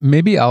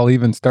maybe I'll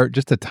even start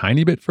just a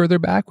tiny bit further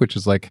back, which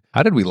is like,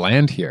 how did we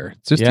land here?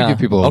 It's just to give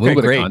people a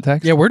little bit of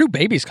context. Yeah, where do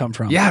babies come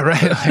from? Yeah,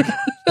 right. Like,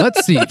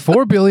 let's see,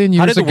 4 billion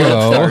years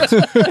ago.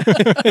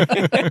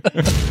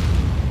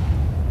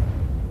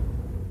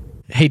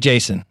 Hey,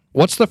 Jason,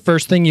 what's the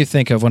first thing you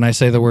think of when I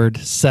say the word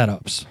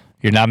setups?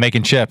 You're not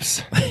making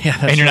chips. Yeah,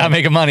 and you're not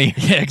making money.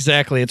 Yeah,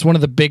 exactly. It's one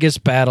of the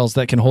biggest battles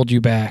that can hold you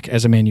back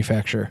as a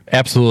manufacturer.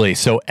 Absolutely.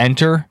 So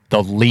enter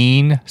the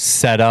Lean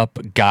Setup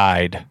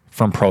Guide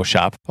from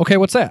ProShop. Okay,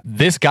 what's that?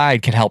 This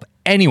guide can help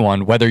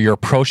anyone, whether you're a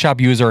ProShop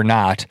user or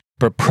not,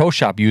 but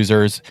ProShop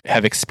users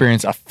have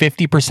experienced a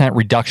 50%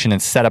 reduction in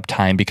setup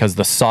time because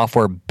the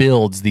software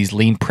builds these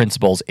lean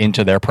principles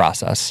into their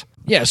process.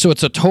 Yeah, so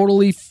it's a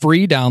totally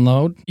free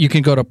download. You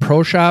can go to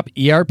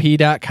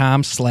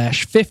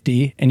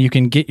proshoperp.com/50 and you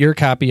can get your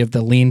copy of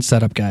the Lean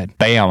Setup Guide.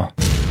 Bam.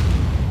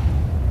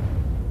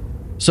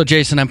 So,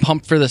 Jason, I'm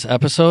pumped for this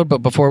episode, but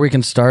before we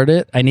can start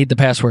it, I need the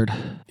password.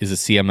 Is it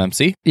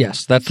CMMC?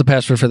 Yes, that's the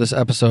password for this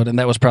episode, and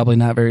that was probably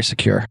not very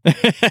secure.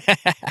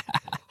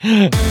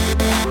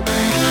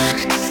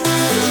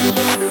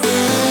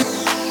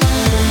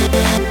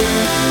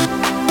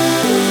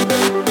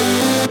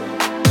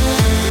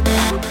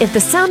 If the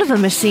sound of a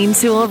machine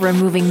tool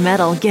removing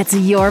metal gets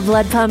your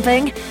blood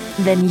pumping,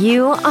 then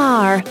you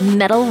are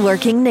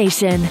Metalworking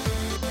Nation.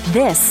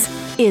 This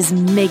is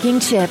Making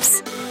Chips,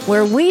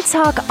 where we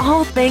talk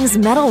all things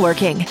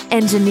metalworking,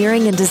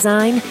 engineering and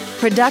design,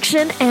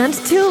 production and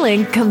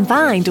tooling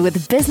combined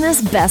with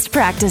business best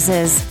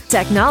practices,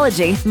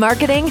 technology,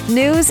 marketing,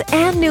 news,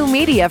 and new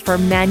media for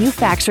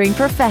manufacturing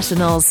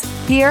professionals.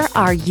 Here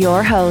are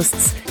your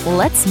hosts.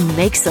 Let's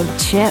make some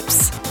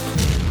chips.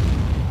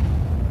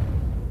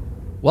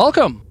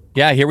 Welcome.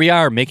 Yeah, here we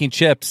are making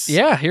chips.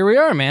 Yeah, here we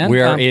are, man. We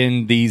are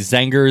in the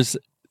Zenger's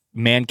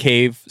Man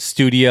Cave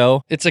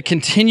studio. It's a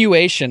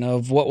continuation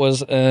of what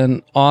was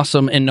an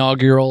awesome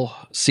inaugural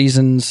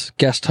season's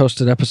guest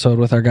hosted episode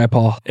with our guy,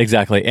 Paul.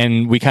 Exactly.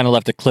 And we kind of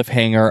left a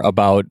cliffhanger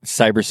about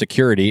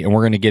cybersecurity, and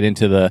we're going to get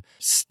into the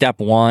step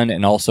one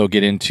and also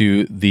get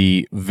into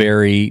the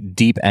very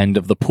deep end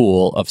of the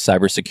pool of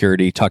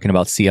cybersecurity, talking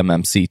about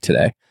CMMC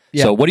today.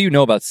 Yeah. So what do you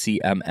know about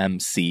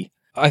CMMC?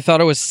 I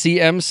thought it was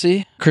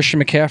CMC,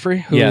 Christian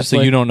McCaffrey, who is so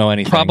you don't know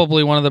anything.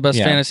 Probably one of the best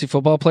fantasy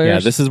football players.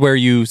 Yeah, this is where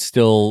you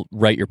still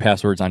write your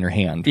passwords on your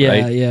hand,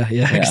 right? Yeah,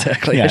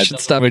 exactly. Yeah, I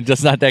should stop. It's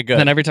just not that good. And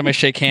then every time I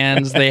shake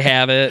hands, they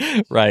have it.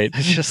 Right.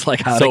 It's just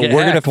like how so to get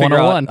we're going to figure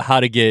 101. out how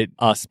to get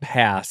us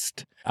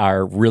past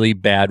our really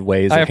bad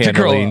ways of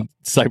handling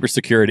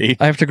cybersecurity.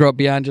 I have to grow up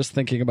beyond just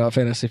thinking about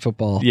fantasy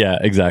football. Yeah,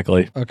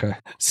 exactly. Okay.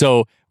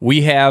 So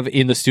we have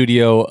in the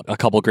studio a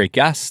couple great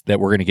guests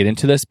that we're going to get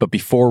into this. But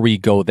before we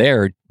go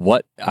there,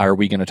 what are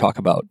we going to talk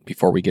about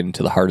before we get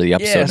into the heart of the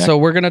episode? Yeah, so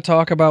we're going to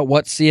talk about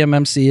what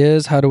CMMC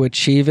is, how to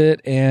achieve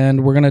it,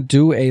 and we're going to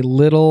do a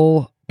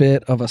little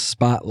bit of a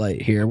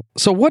spotlight here.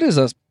 So what is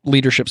a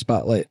leadership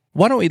spotlight?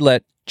 Why don't we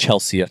let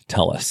Chelsea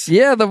tell us?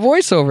 Yeah, the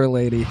voiceover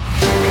lady.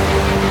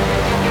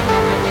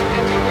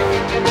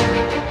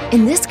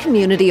 In this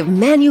community of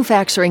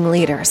manufacturing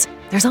leaders,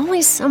 there's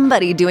always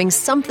somebody doing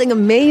something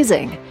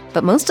amazing,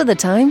 but most of the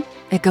time,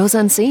 it goes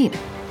unseen.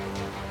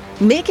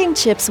 Making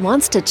Chips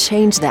wants to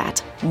change that,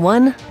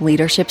 one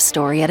leadership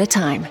story at a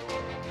time.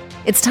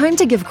 It's time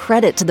to give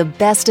credit to the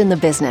best in the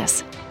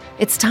business.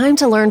 It's time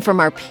to learn from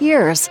our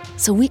peers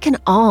so we can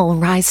all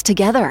rise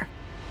together.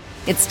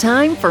 It's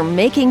time for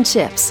Making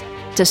Chips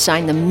to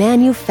shine the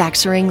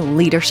manufacturing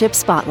leadership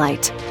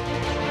spotlight.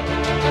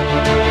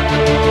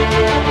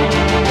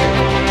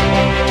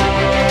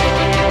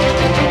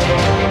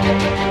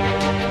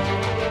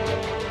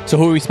 So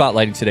who are we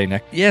spotlighting today,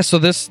 Nick? Yeah, so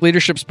this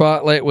leadership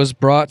spotlight was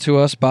brought to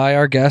us by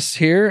our guests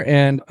here,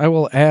 and I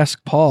will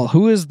ask Paul,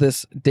 who is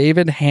this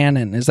David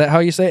Hannon? Is that how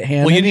you say it,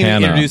 Hannon? Well, you didn't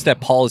even introduce that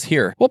Paul is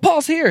here. Well,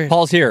 Paul's here.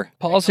 Paul's here.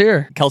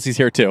 Kelsey's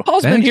here too.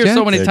 Paul's been here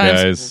so many Hey,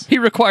 times. guys. He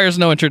requires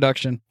no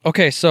introduction.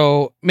 Okay,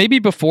 so maybe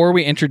before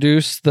we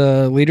introduce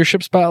the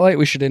leadership spotlight,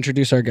 we should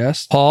introduce our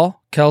guests.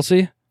 Paul,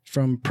 Kelsey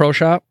from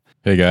ProShop.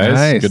 Hey guys,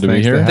 Nice. good to be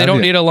Thanks here. for They don't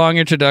you. need a long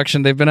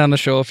introduction. They've been on the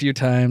show a few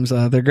times.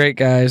 They're great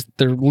guys.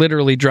 They're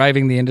literally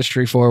driving the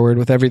industry forward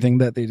with everything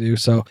that they do.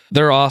 So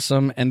they're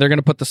awesome. And they're going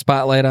to put the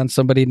spotlight on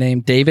somebody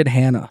named David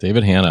Hanna.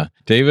 David Hanna.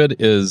 David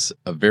is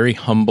a very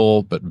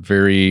humble but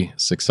very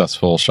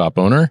successful shop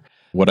owner.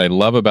 What I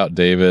love about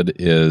David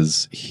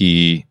is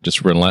he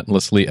just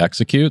relentlessly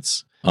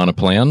executes on a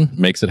plan,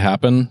 makes it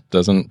happen,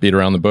 doesn't beat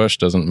around the bush,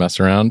 doesn't mess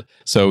around.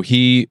 So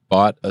he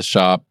bought a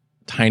shop,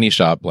 tiny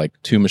shop, like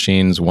 2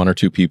 machines, 1 or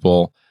 2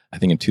 people, I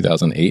think in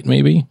 2008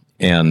 maybe,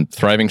 and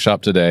thriving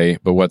shop today.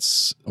 But what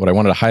I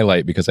wanted to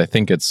highlight, because I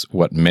think it's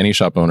what many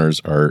shop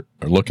owners are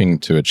looking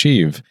to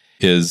achieve,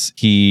 is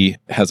he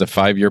has a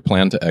 5-year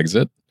plan to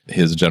exit.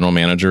 His general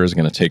manager is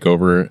going to take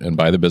over and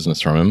buy the business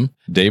from him.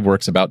 Dave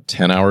works about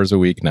 10 hours a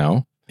week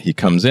now. He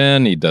comes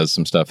in, he does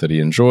some stuff that he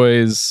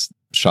enjoys.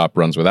 Shop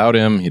runs without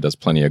him. He does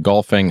plenty of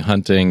golfing,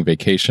 hunting,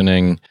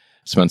 vacationing,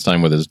 spends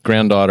time with his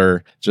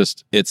granddaughter.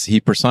 He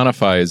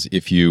personifies,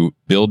 if you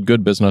build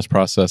good business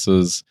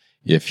processes,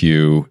 If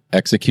you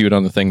execute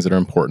on the things that are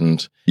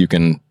important, you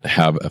can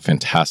have a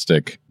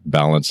fantastic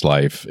balanced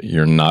life.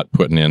 You're not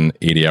putting in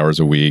 80 hours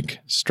a week,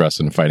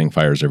 stressing, fighting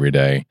fires every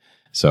day.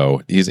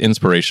 So he's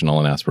inspirational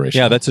and aspirational.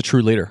 Yeah, that's a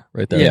true leader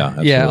right there.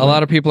 Yeah, a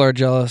lot of people are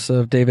jealous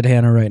of David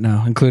Hanna right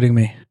now, including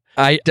me.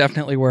 I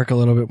definitely work a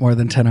little bit more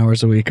than 10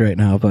 hours a week right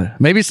now,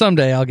 but maybe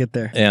someday I'll get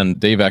there. And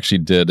Dave actually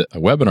did a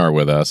webinar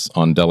with us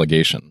on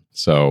delegation.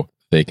 So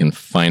they can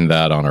find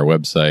that on our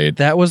website.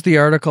 That was the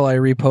article I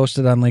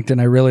reposted on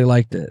LinkedIn. I really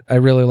liked it. I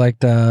really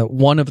liked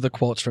one of the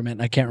quotes from it,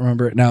 and I can't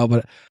remember it now,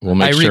 but we'll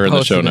make sure in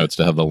the show notes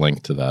to have the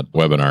link to that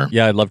webinar.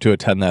 Yeah, I'd love to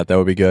attend that. That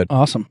would be good.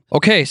 Awesome.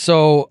 Okay,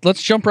 so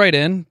let's jump right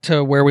in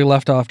to where we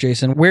left off,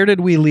 Jason. Where did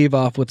we leave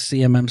off with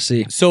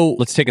CMMC? So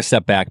let's take a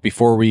step back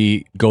before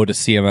we go to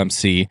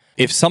CMMC.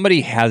 If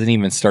somebody hasn't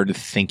even started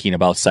thinking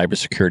about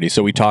cybersecurity,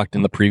 so we talked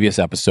in the previous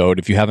episode,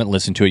 if you haven't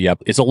listened to it yet,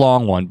 it's a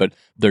long one, but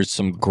there's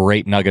some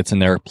great nuggets in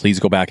there. Please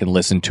go back and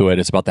listen to it.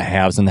 It's about the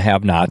haves and the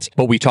have-nots.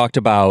 But we talked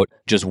about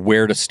just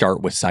where to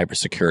start with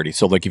cybersecurity.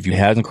 So like if you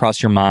hasn't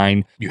crossed your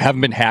mind, you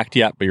haven't been hacked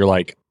yet, but you're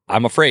like,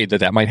 I'm afraid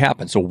that might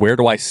happen. So where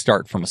do I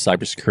start from a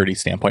cybersecurity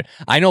standpoint?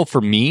 I know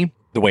for me,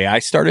 the way I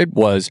started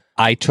was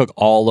I took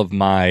all of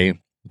my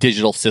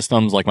digital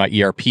systems like my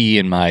ERP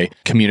and my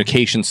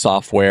communication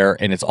software,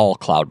 and it's all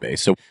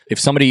cloud-based. So if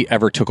somebody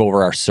ever took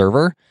over our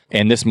server,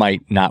 and this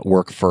might not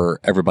work for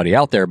everybody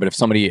out there, but if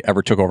somebody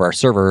ever took over our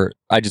server,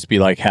 I'd just be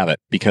like, have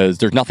it, because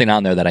there's nothing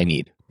on there that I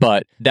need.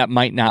 But that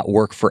might not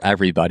work for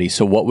everybody.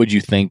 So what would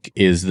you think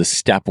is the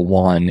step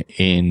one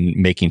in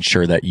making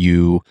sure that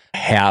you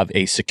have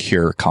a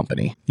secure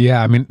company?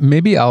 Yeah, I mean,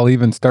 maybe I'll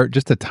even start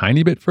just a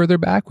tiny bit further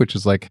back, which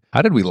is like,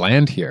 how did we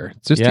land here?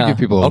 Just to give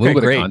people a little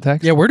bit of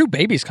context. Yeah, where do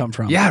babies come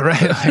from? Yeah, right.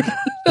 Like,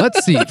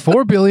 let's see,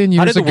 4 billion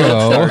years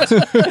ago.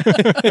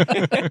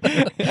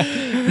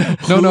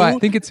 No, I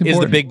think it's important. Is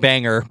the Big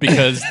Banger,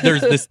 because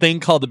there's this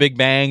thing called the Big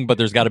Bang, but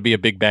there's got to be a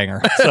Big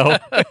Banger. So...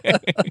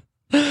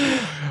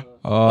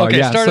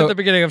 Start at the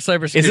beginning of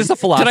cybersecurity. Is this a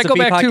philosophy podcast? Did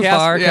I go back too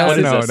far? Yeah,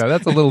 no,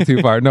 that's a little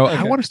too far. No,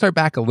 I want to start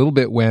back a little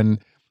bit when,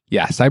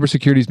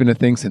 cybersecurity's been a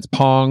thing since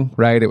Pong,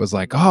 right? It was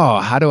like,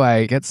 how do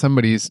I get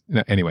somebody's...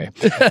 No, anyway,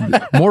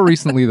 more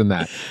recently than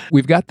that,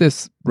 we've got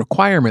this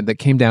requirement that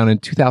came down in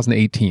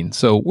 2018.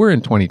 So we're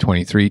in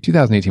 2023.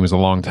 2018 was a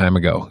long time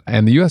ago.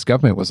 And the U.S.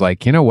 government was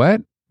like, you know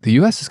what? The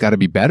U.S. has got to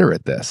be better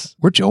at this.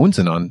 We're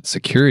jonesing on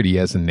security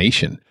as a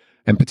nation,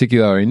 and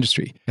particularly our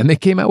industry. And they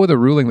came out with a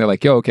ruling. They're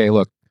like,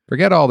 look,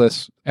 forget all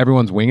this.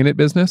 Everyone's winging it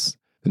business.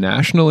 The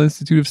National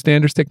Institute of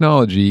Standards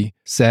Technology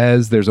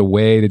says there's a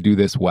way to do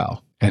this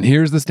well. And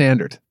here's the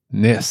standard,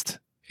 NIST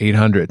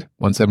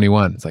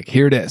 800-171. It's like,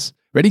 here it is.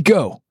 Ready,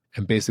 go.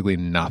 And basically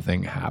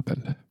nothing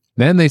happened.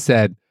 Then they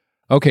said,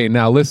 okay,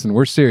 now listen,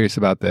 we're serious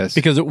about this.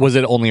 Because was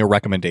it only a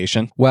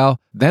recommendation?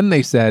 Well, then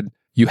they said,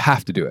 you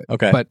have to do it.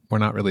 Okay. But we're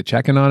not really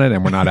checking on it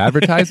and we're not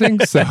advertising.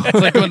 So it's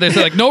like when they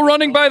say like, no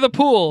running by the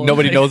pool.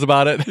 Nobody knows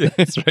about it.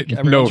 That's right.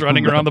 Everyone's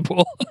running around the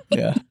pool.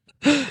 Yeah.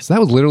 So that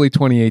was literally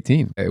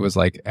 2018. It was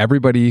like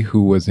everybody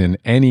who was in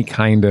any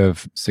kind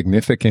of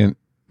significant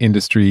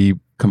industry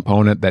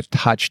component that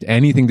touched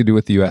anything to do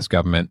with the US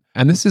government.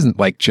 And this isn't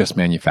like just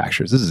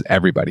manufacturers. This is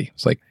everybody.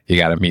 It's like, you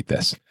got to meet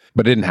this.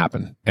 But it didn't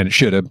happen. And it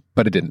should have,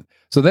 but it didn't.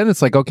 So then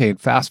it's like, okay,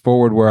 fast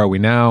forward, where are we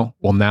now?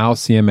 Well, now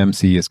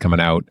CMMC is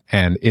coming out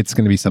and it's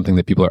going to be something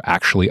that people are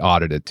actually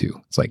audited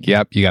to. It's like,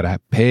 yep, you got to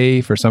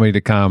pay for somebody to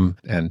come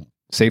and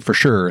say for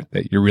sure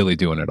that you're really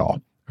doing it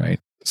all, right?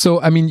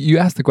 So, I mean, you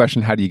asked the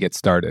question, how do you get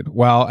started?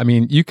 Well, I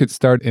mean, you could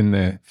start in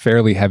the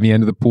fairly heavy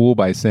end of the pool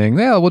by saying,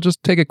 we'll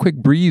just take a quick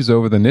breeze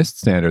over the NIST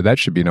standard. That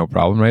should be no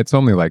problem, right? It's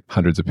only like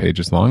hundreds of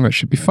pages long. That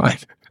should be fine.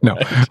 No,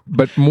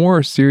 but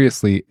more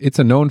seriously, it's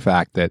a known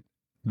fact that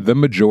the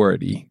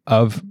majority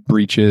of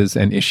breaches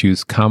and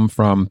issues come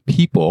from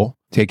people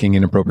taking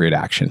inappropriate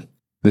action.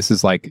 This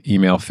is like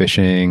email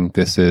phishing.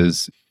 This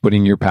is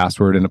putting your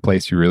password in a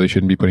place you really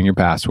shouldn't be putting your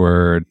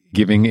password,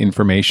 giving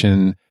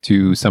information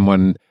to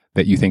someone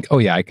that you think,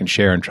 I can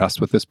share and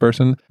trust with this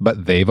person,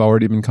 but they've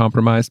already been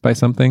compromised by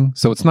something.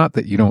 So it's not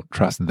that you don't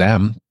trust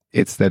them.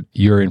 It's that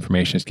your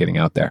information is getting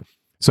out there.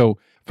 So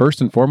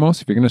first and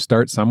foremost, if you're going to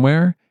start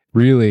somewhere,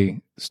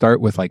 really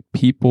start with like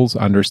people's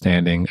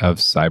understanding of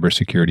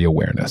cybersecurity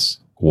awareness.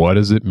 What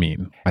does it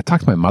mean? I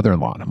talked to my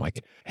mother-in-law and I'm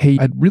like, hey,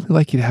 I'd really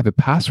like you to have a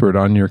password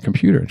on your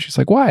computer. And she's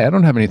like, why? I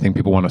don't have anything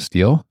people want to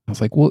steal. I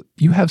was like, well,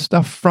 you have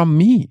stuff from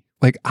me.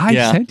 Like I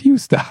sent you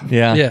stuff.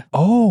 Yeah.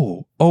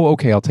 Oh,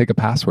 okay. I'll take a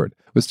password.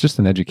 It was just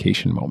an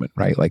education moment,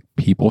 right? Like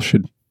people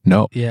should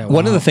know. Yeah.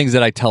 One of the things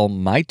that I tell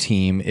my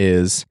team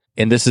is,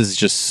 and this is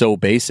just so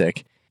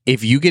basic,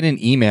 if you get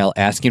an email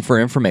asking for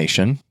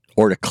information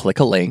or to click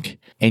a link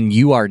and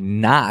you are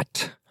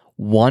not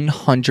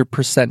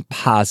 100%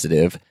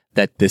 positive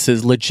that this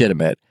is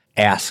legitimate,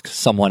 ask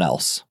someone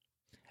else.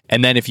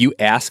 And then if you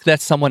ask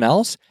that someone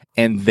else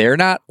and they're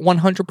not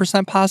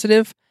 100%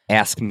 positive,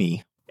 ask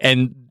me.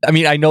 And I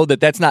mean, I know that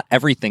that's not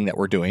everything that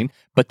we're doing,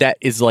 but that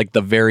is like the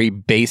very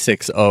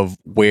basics of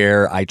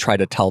where I try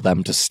to tell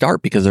them to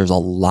start, because there's a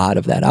lot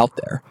of that out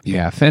there.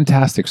 Yeah,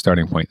 fantastic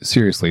starting point.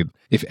 Seriously,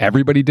 if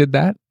everybody did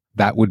that,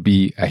 that would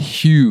be a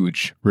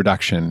huge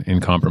reduction in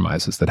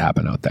compromises that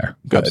happen out there.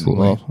 Good.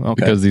 Absolutely. Well, okay.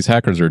 Because these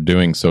hackers are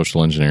doing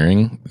social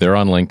engineering. They're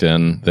on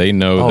LinkedIn. They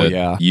know Oh, that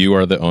yeah. you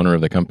are the owner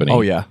of the company.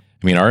 Oh, yeah.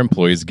 I mean, our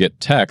employees get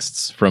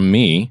texts from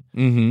me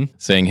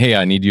saying, hey,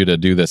 I need you to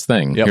do this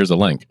thing. Yep. Here's a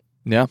link.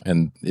 Yeah.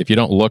 And if you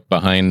don't look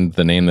behind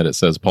the name that it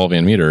says Paul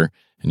Van Meter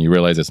and you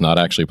realize it's not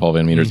actually Paul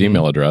Van Meter's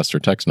email address or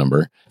text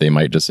number, they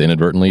might just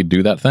inadvertently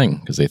do that thing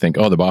because they think,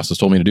 oh, the boss has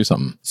told me to do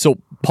something. So,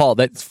 Paul,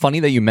 that's funny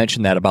that you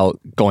mentioned that about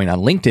going on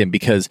LinkedIn,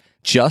 because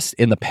just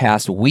in the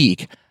past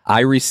week,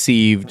 I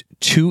received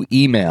 2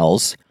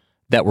 emails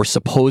that were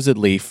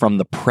supposedly from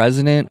the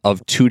president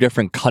of 2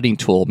 different cutting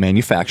tool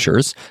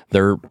manufacturers.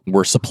 There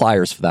were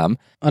suppliers for them.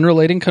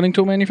 Unrelated cutting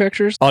tool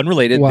manufacturers?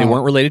 Unrelated. Wow. They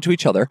weren't related to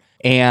each other.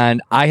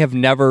 And I have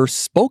never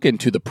spoken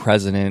to the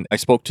president. I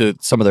spoke to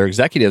some of their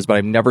executives, but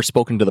I've never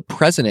spoken to the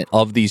president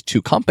of these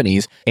 2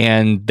 companies.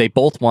 And they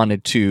both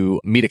wanted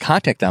me to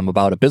contact them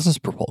about a business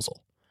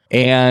proposal.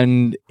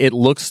 And it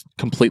looks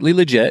completely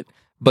legit,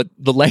 but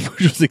the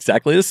language was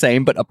exactly the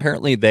same. But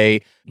apparently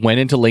they went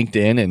into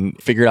LinkedIn and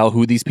figured out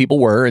who these people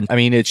were. And I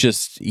mean, it's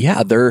just,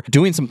 they're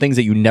doing some things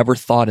that you never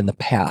thought in the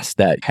past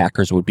that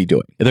hackers would be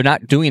doing. They're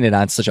not doing it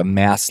on such a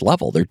mass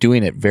level. They're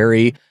doing it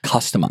very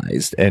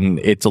customized, and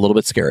it's a little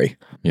bit scary.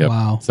 Yep.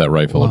 Wow. It's that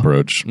rifle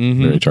approach,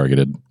 very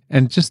targeted.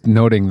 And just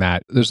noting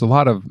that there's a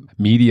lot of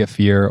media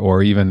fear,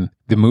 or even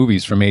the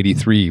movies from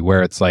 83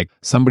 where it's like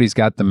somebody's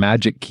got the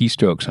magic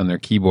keystrokes on their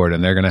keyboard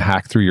and they're going to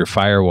hack through your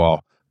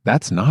firewall.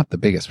 That's not the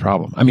biggest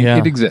problem. I mean,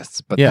 it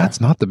exists, but that's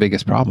not the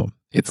biggest problem.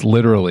 It's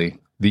literally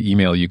the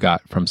email you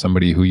got from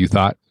somebody who you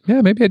thought,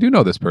 maybe I do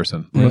know this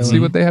person. Let's see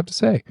what they have to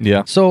say.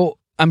 Yeah. So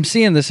I'm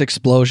seeing this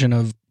explosion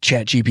of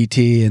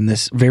ChatGPT and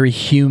this very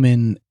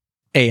human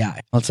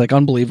AI. It's like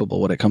unbelievable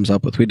what it comes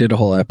up with. We did a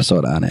whole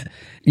episode on it.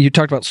 You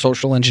talked about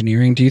social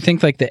engineering. Do you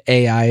think like the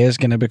AI is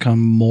going to become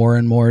more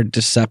and more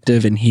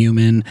deceptive and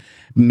human,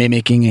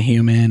 mimicking a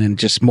human, and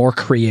just more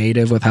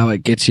creative with how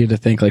it gets you to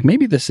think like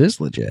maybe this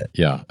is legit?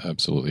 Yeah,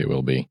 absolutely. It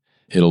will be.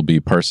 It'll be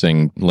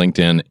parsing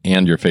LinkedIn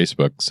and your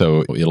Facebook.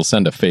 So it'll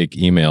send a fake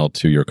email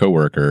to your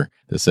coworker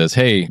that says,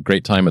 hey,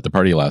 great time at the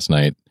party last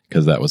night,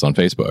 because that was on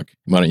Facebook.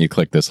 Why don't you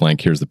click this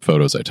link? Here's the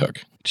photos I took.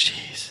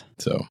 Jeez.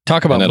 So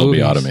talk about and that'll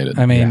movies. be automated.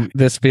 I mean,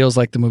 this feels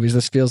like the movies.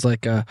 This feels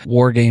like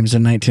War Games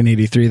in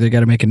 1983. They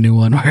got to make a new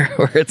one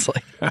where it's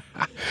like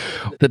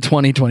the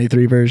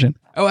 2023 version.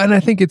 Oh, and I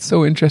think it's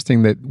so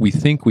interesting that we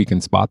think we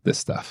can spot this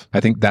stuff. I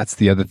think that's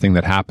the other thing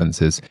that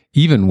happens is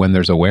even when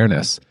there's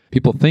awareness,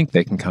 people think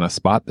they can kind of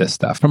spot this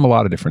stuff from a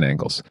lot of different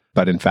angles.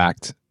 But in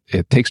fact,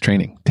 it takes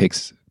training,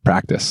 takes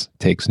practice,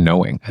 takes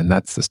knowing, and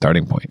that's the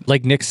starting point.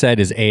 Like Nick said,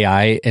 is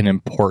AI an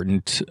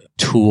important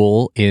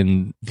tool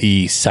in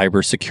the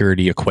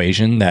cybersecurity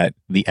equation that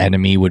the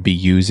enemy would be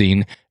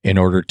using in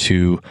order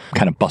to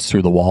kind of bust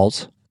through the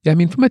walls? Yeah, I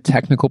mean, from a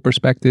technical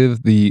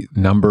perspective, the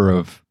number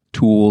of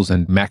tools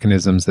and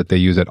mechanisms that they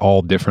use at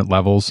all different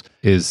levels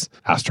is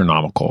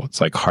astronomical. It's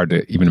like hard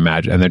to even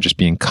imagine. And they're just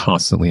being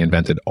constantly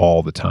invented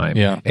all the time.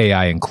 Yeah.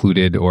 AI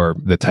included, or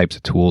the types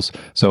of tools.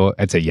 So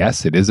I'd say,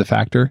 yes, it is a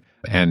factor.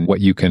 And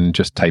what you can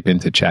just type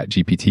into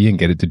ChatGPT and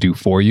get it to do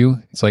for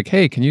you. It's like,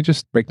 hey, can you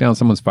just break down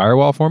someone's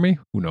firewall for me?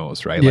 Who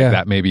knows, right? Yeah. Like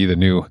that may be the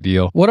new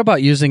deal. What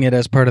about using it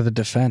as part of the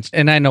defense?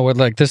 And I know we're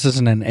like, this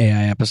isn't an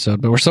AI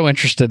episode, but we're so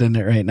interested in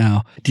it right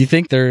now. Do you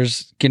think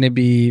there's going to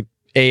be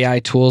AI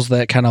tools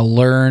that kind of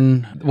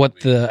learn what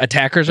the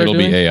attackers are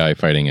doing? It'll be AI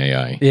fighting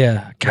AI.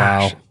 Yeah.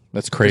 Gosh. Wow.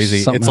 That's crazy.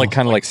 Something It's like else.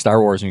 kind of like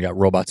Star Wars and you got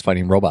robots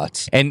fighting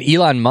robots. And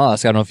Elon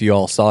Musk, I don't know if you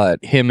all saw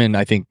it, him and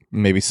I think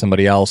maybe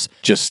somebody else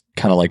just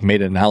kind of like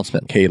made an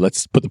announcement. Okay,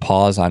 let's put the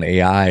pause on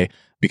AI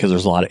because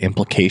there's a lot of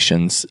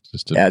implications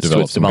Just to as to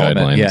develop its some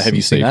development. guidelines. Yeah, have and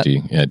you seen that?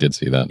 safety. Yeah, I did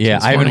see that. Yeah,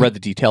 this I haven't morning. read the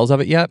details of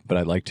it yet, but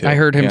I'd like to. I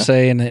heard him Yeah.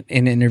 say in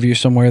an interview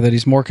somewhere that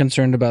he's more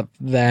concerned about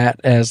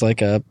that as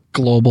like a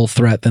global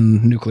threat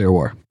than nuclear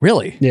war.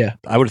 Really? Yeah.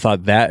 I would have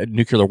thought that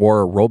nuclear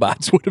war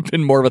robots would have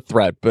been more of a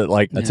threat, but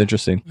like that's Yeah.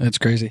 interesting. That's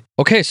crazy.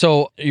 Okay,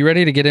 so you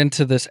ready to get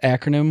into this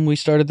acronym we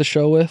started the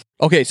show with?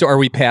 Okay, so are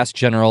we past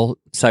general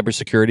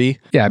cybersecurity?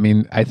 Yeah, I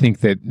mean, I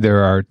think that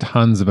there are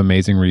tons of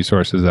amazing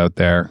resources out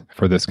there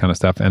for this kind of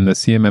stuff. And the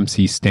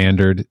CMMC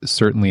standard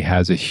certainly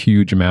has a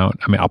huge amount.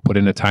 I mean, I'll put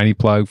in a tiny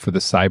plug for the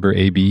Cyber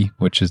AB,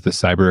 which is the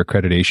Cyber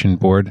Accreditation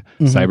Board,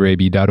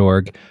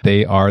 cyberab.org.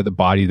 They are the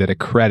body that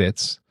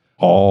accredits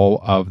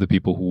all of the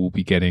people who will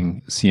be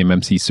getting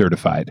CMMC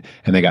certified.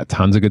 And they got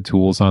tons of good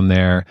tools on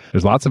there.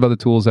 There's lots of other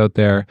tools out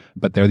there,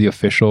 but they're the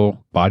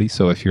official body.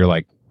 So if you're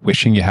like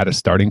wishing you had a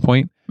starting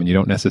point and you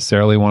don't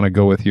necessarily want to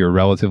go with your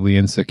relatively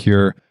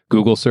insecure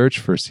Google search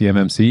for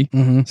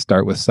CMMC,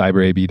 start with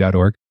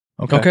cyberab.org.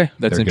 Okay.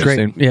 That's They're good.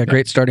 interesting. Great. Yeah,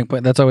 great starting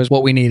point. That's always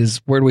what we need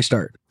is where do we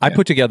start? I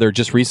put together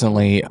just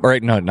recently, or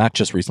no, not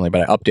just recently,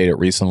 but I updated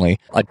recently,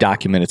 a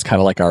document. It's kind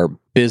of like our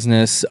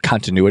business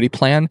continuity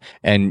plan.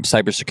 And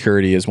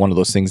cybersecurity is one of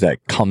those things that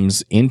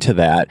comes into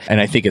that. And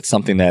I think it's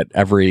something that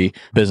every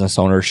business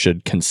owner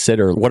should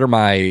consider. What are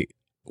my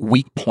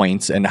weak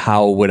points and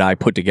how would I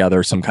put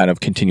together some kind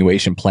of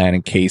continuation plan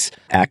in case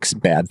X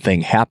bad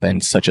thing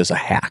happens, such as a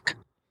hack?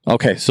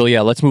 Okay, so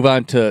yeah, let's move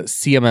on to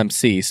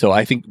CMMC. So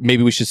I think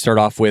maybe we should start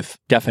off with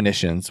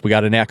definitions. We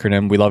got an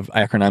acronym. We love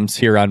acronyms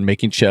here on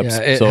Making Chips.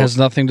 Yeah, it has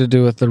nothing to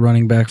do with the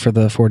running back for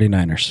the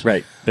 49ers.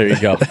 Right, there you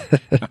go.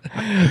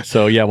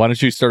 So yeah, why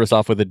don't you start us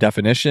off with a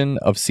definition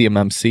of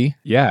CMMC?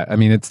 Yeah, I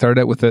mean, it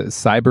started out with a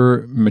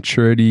cyber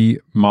maturity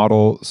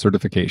model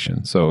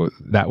certification. So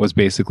that was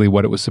basically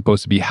what it was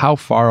supposed to be. How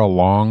far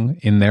along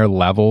in their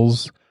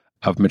levels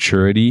of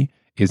maturity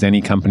is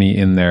any company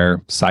in their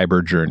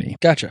cyber journey?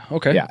 Gotcha.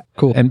 Okay. Yeah.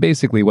 Cool. And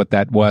basically what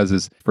that was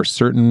is for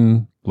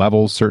certain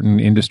levels, certain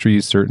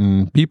industries,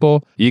 certain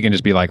people, you can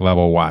just be like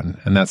level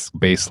 1. And that's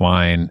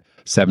baseline,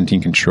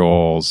 17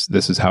 controls.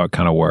 This is how it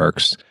kind of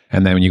works.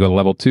 And then when you go to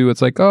level 2,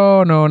 it's like,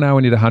 oh no, now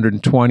we need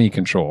 120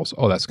 controls.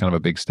 Oh, that's kind of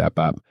a big step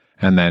up.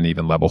 And then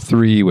even level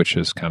 3, which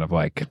is kind of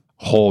like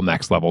whole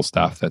next level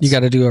stuff. That's, you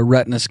got to do a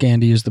retina scan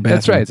to use the bathroom.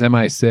 That's right. It's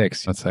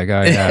MI6. It's like,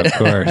 oh yeah, of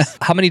course.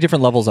 How many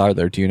different levels are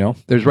there? Do you know?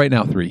 There's right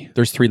now 3.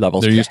 There's 3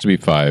 levels. There used to be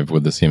 5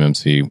 with the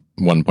CMMC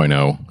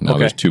 1.0. Now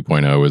there's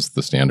 2.0 is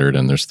the standard,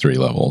 and there's 3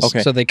 levels.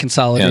 Okay. So they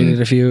consolidated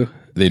a few.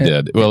 They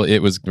did. Well, it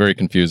was very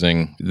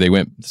confusing. They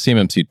went,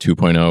 CMMC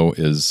 2.0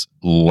 is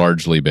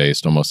largely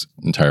based almost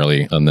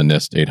entirely on the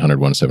NIST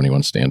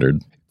 800-171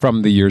 standard.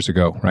 From the years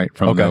ago, right?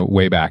 From the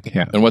way back.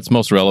 Yeah. And what's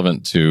most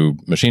relevant to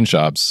machine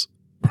shops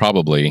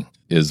probably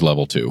is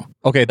level 2.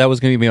 Okay, that was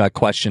going to be my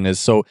question is,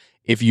 so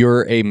if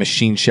you're a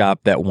machine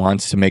shop that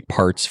wants to make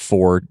parts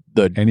for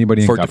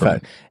anybody in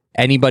government.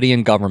 Anybody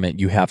in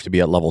government, you have to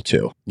be at level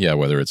 2. Yeah,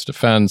 whether it's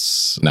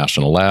defense,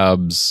 national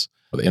labs,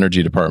 the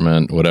energy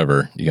department,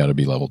 whatever, you got to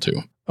be level 2.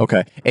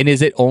 Okay. And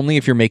is it only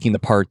if you're making the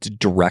parts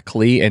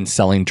directly and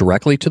selling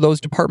directly to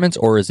those departments,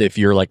 or is it if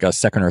you're like a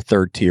second or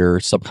third tier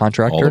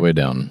subcontractor? All the way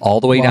down. All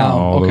the way down.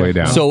 All the way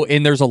down. So,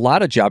 and there's a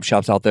lot of job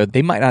shops out there,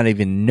 they might not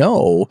even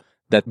know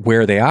that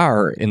where they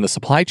are in the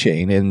supply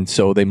chain, and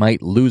so they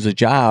might lose a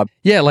job.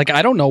 Yeah, like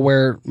I don't know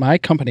where my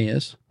company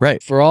is.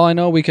 Right. For all I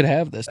know, we could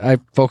have this. I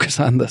focus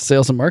on the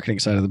sales and marketing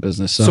side of the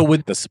business. So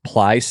with the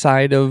supply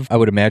side of, I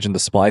would imagine the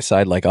supply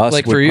side like us,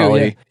 Like would for you,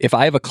 probably, yeah. if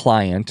I have a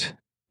client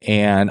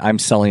and I'm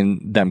selling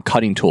them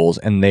cutting tools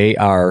and they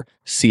are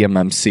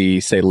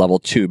CMMC, say level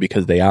 2,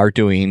 because they are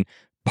doing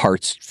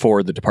parts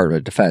for the Department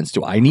of Defense,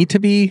 do I need to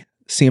be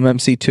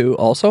CMMC 2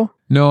 also?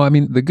 No, I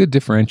mean, the good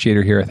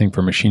differentiator here, I think,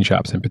 for machine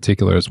shops in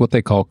particular is what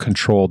they call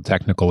controlled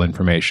technical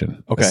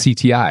information. Okay.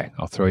 CTI.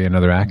 I'll throw you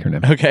another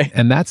acronym. Okay.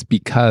 And that's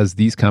because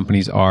these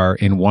companies are,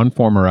 in one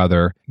form or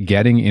other,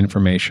 getting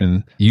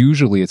information.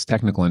 Usually it's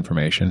technical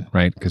information,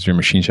 right? Because your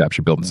machine shops,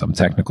 you're building something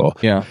technical.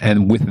 Yeah.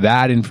 And with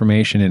that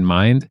information in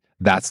mind,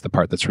 that's the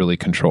part that's really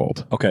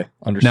controlled. Okay.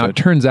 Understood. Now, it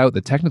turns out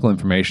the technical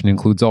information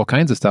includes all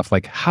kinds of stuff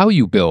like how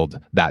you build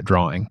that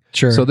drawing.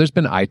 Sure. So there's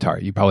been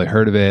ITAR. You probably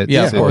heard of it.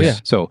 Yeah, of course. Yeah.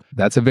 So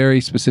that's a very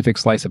specific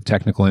slice of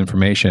technical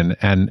information.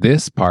 And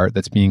this part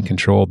that's being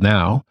controlled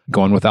now,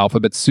 going with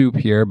alphabet soup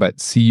here, but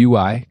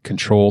CUI,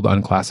 controlled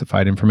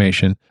unclassified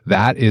information,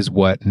 that is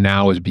what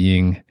now is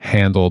being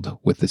handled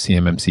with the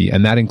CMMC.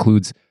 And that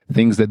includes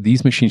things that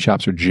these machine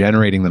shops are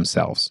generating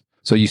themselves.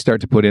 So you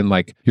start to put in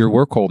like your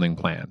work holding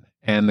plan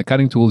and the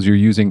cutting tools you're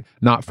using,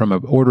 not from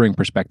an ordering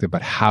perspective,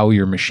 but how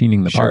you're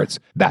machining the parts.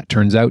 That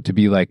turns out to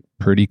be like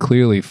pretty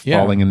clearly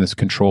falling in this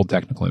controlled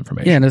technical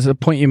information. Yeah, and as a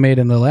point you made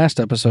in the last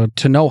episode,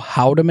 to know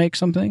how to make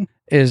something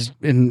is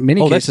in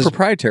many cases that's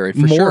proprietary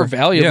for more sure.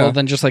 valuable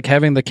than just like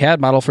having the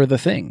CAD model for the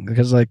thing.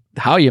 Because like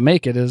how you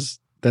make it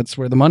that's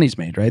where the money's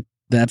made, right?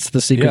 That's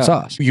the secret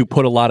sauce. You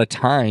put a lot of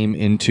time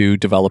into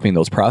developing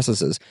those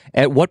processes.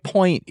 At what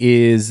point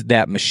is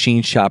that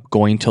machine shop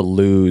going to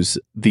lose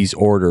these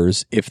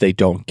orders if they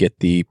don't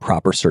get the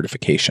proper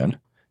certification?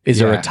 Is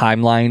there a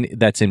timeline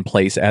that's in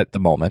place at the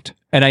moment?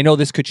 And I know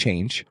this could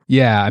change.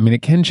 Yeah, I mean,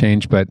 it can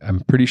change, but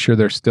I'm pretty sure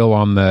they're still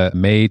on the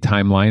May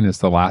timeline is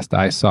the last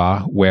I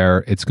saw,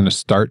 where it's going to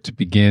start to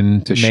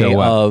begin to show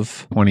up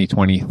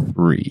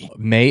 2023.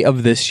 May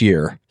of this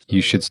year.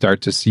 You should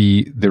start to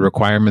see the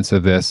requirements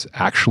of this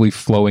actually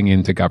flowing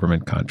into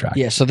government contracts.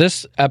 Yeah, so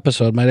this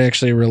episode might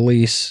actually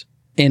release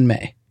in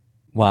May.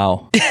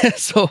 Wow.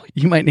 So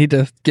you might need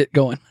to get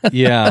going.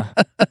 Yeah.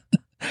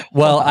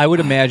 Well, I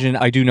would imagine,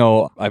 I do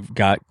know I've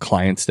got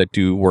clients that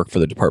do work for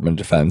the Department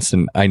of Defense,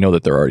 and I know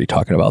that they're already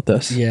talking about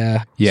this.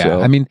 Yeah. Yeah.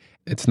 So- I mean,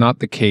 it's not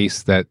the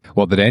case that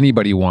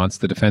anybody wants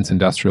the defense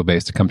industrial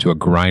base to come to a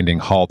grinding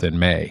halt in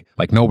May.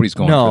 Like nobody's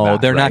going for No,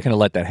 that, they're not right? going to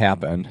let that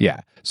happen. Yeah.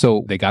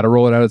 So they got to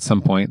roll it out at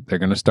some point. They're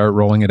going to start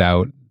rolling it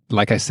out.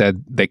 Like I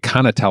said, they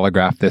kind of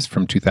telegraphed this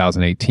from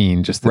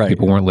 2018, just that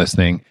people weren't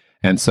listening.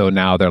 And so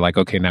now they're like,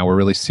 okay, now we're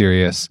really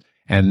serious.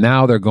 And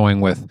now they're going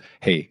with,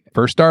 hey,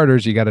 for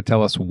starters, you got to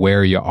tell us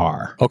where you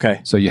are.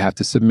 Okay. So you have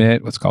to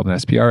submit what's called an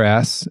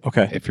SPRS.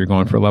 Okay. If you're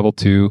going for level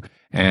 2.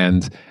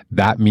 And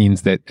that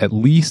means that at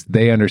least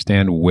they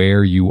understand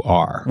where you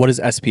are. What does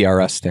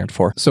SPRS stand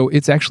for? So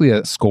it's actually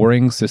a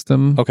scoring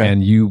system. Okay.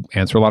 And you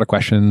answer a lot of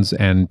questions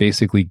and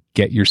basically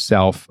get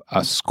yourself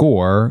a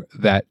score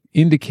that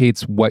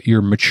indicates what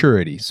your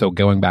maturity. So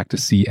going back to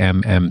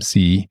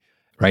CMMC,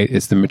 right?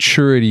 It's the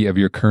maturity of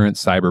your current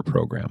cyber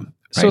program.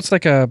 So it's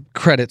like a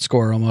credit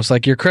score almost.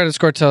 Like your credit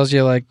score tells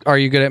you like, are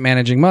you good at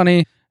managing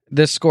money?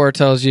 This score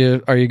tells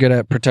you, are you good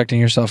at protecting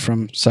yourself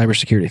from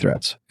cybersecurity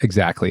threats?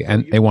 Exactly.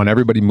 And they want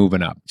everybody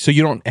moving up. So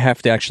you don't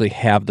have to actually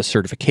have the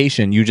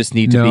certification. You just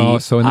need to be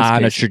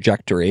on a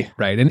trajectory.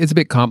 Right. And it's a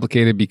bit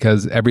complicated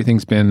because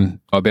everything's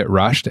been a bit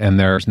rushed and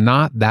there's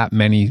not that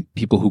many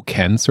people who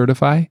can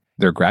certify.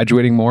 They're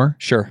graduating more.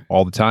 Sure.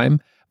 All the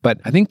time. But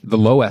I think the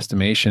low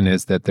estimation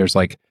is that there's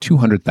like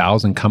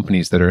 200,000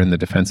 companies that are in the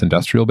defense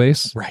industrial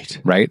base. Right.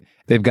 Right.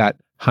 They've got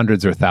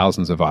hundreds or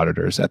thousands of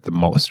auditors at the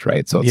most,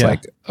 right? So it's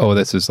like, oh,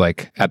 this is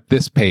like at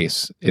this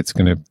pace, it's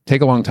going to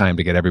take a long time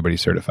to get everybody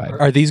certified.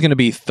 Are these going to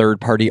be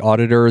third-party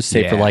auditors,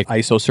 say for like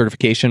ISO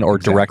certification, or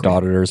direct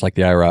auditors like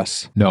the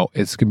IRS? No,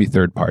 it's going to be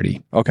third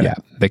party. Okay. Yeah.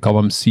 They call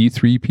them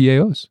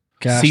C3PAOs.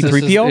 Gosh,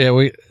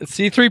 C3PO?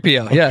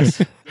 C3PO,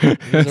 yes.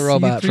 He's a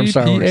robot from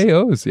Star Wars.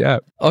 C3PAOs, yeah.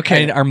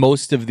 Okay. And are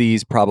most of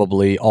these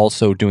probably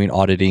also doing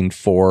auditing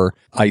for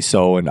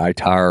ISO and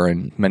ITAR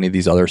and many of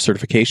these other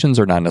certifications,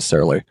 or not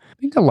necessarily? I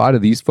think a lot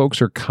of these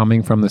folks are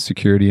coming from the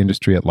security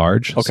industry at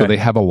large. Okay. So they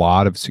have a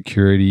lot of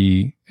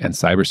security and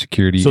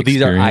cybersecurity So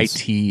these experience.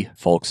 are IT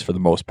folks for the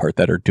most part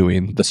that are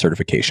doing the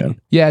certification.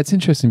 Yeah, it's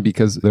interesting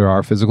because there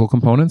are physical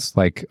components.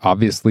 Like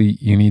obviously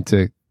you need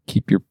to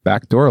keep your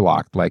back door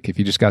locked. Like if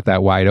you just got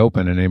that wide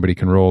open and anybody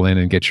can roll in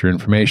and get your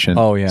information.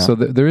 Oh, yeah. So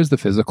there is the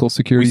physical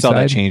security We saw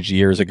side. that change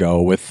years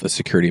ago with the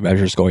security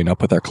measures going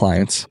up with our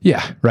clients.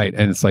 Yeah, right.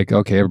 And it's like,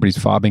 okay, everybody's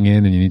fobbing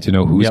in and you need to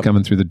know who's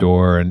coming through the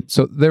door. And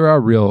so there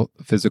are real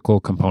physical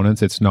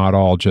components. It's not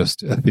all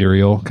just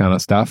ethereal kind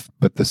of stuff,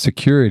 but the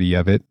security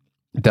of it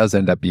does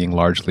end up being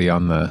largely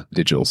on the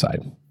digital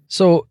side.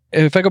 So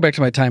if I go back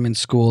to my time in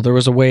school, there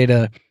was a way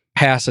to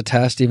pass a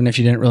test even if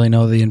you didn't really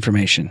know the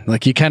information.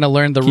 Like you kind of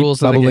learned the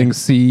rules of the bubbling game.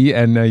 C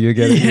and you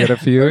get a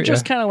few. Or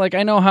just kind of like,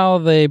 I know how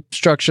they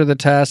structure the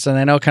test and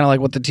I know kind of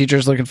like what the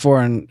teacher's looking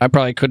for, and I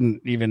probably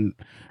couldn't even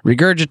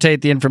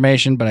regurgitate the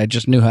information, but I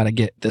just knew how to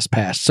get this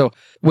passed. So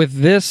with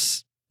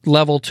this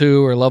level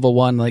 2 or level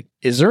 1, like,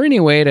 is there any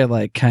way to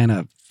like kind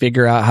of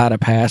figure out how to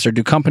pass, or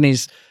do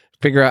companies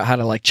figure out how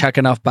to like check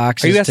enough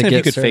boxes? Are you asking to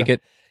if get you could fake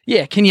it?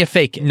 Yeah, can you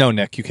fake it? No,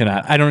 Nick, you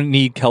cannot. I don't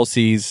need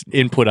Kelsey's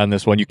input on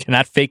this one. You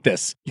cannot fake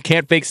this. You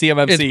can't fake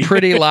CMMC. It's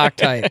pretty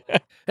Loctite.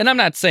 And I'm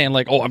not saying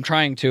like, oh, I'm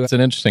trying to. It's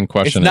an interesting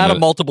question. It's not a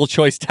multiple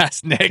choice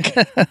test, Nick.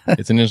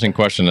 It's an interesting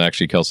question.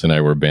 Actually, Kelsey and I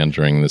were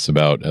bantering this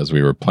about as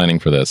we were planning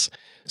for this.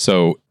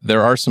 So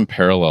there are some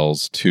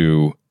parallels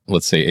to,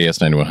 let's say,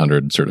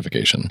 AS9100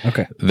 certification.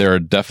 Okay. There are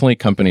definitely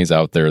companies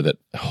out there that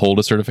hold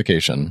a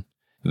certification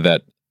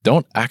that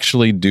don't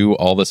actually do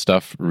all the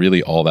stuff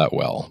really all that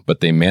well, but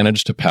they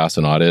manage to pass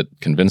an audit,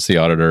 convince the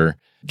auditor,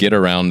 get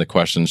around the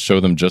questions, show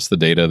them just the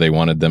data they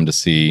wanted them to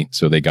see,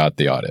 so they got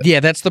the audit. Yeah,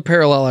 that's the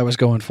parallel I was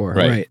going for.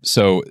 Right.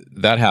 So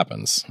that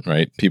happens,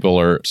 right? People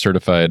are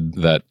certified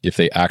that if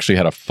they actually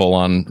had a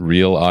full-on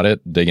real audit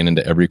digging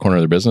into every corner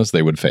of their business,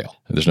 they would fail.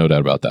 There's no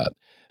doubt about that.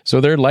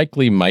 So there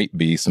likely might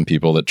be some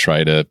people that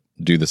try to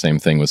do the same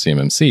thing with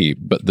CMMC,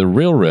 but the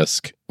real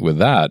risk with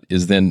that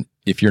is then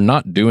if you're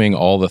not doing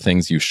all the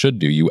things you should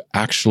do, you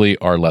actually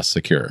are less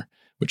secure,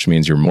 which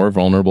means you're more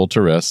vulnerable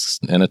to risks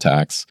and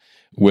attacks.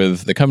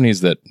 With the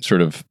companies that sort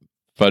of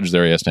fudge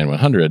their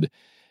AS9100,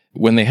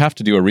 when they have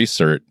to do a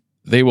recert,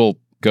 they will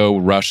go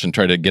rush and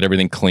try to get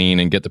everything clean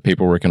and get the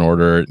paperwork in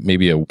order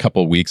maybe a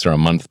couple of weeks or a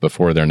month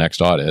before their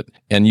next audit.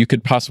 And you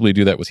could possibly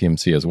do that with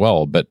CMC as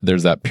well. But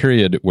there's that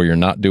period where you're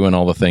not doing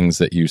all the things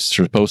that you're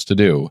supposed to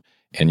do,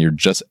 and you're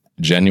just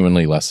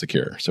genuinely less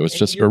secure. So it's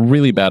just a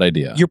really bad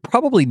idea. You're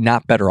probably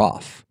not better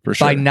off For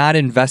sure. by not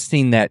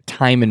investing that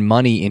time and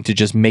money into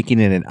just making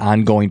it an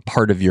ongoing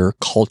part of your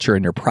culture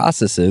and your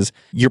processes.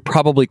 You're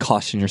probably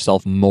costing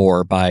yourself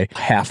more by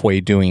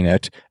halfway doing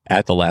it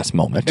at the last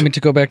moment. I mean,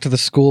 to go back to the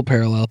school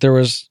parallel, there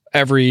was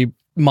every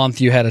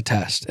month you had a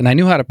test, and I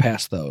knew how to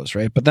pass those,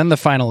 right? But then the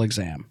final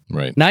exam.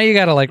 Right. Now you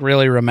got to like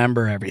really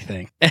remember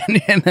everything.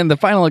 And then the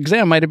final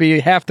exam might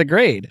be half the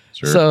grade.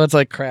 Sure. So it's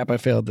like, crap, I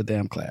failed the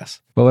damn class.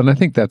 Well, and I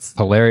think that's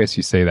hilarious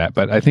you say that,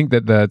 but I think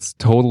that that's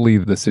totally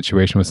the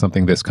situation with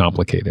something this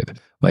complicated.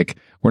 Like,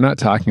 we're not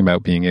talking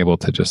about being able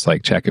to just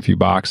like check a few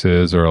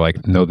boxes or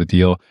like know the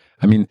deal.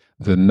 I mean,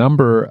 the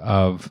number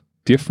of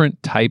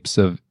different types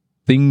of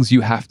things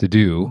you have to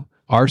do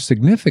are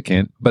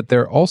significant, but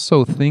they're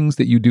also things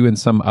that you do in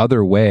some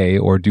other way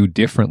or do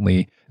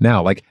differently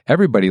now. Like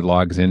everybody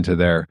logs into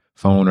their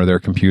phone or their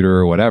computer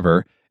or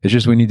whatever. It's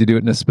just we need to do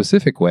it in a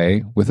specific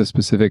way with a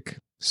specific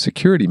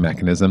security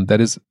mechanism that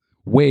is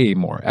way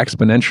more,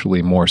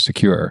 exponentially more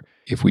secure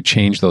if we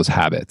change those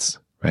habits,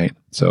 right?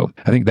 So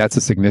I think that's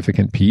a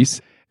significant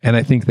piece. And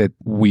I think that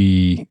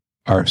we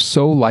are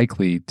so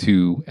likely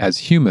to, as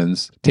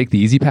humans, take the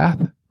easy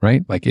path,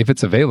 right? Like if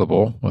it's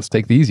available, let's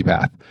take the easy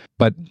path.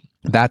 But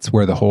that's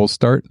where the holes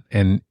start.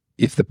 And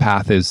if the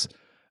path is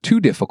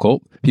too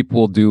difficult, people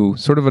will do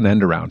sort of an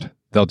end around.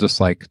 They'll just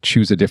like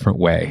choose a different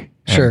way.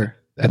 And Sure.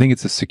 I think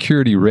it's a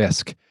security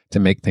risk to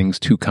make things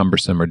too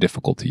cumbersome or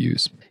difficult to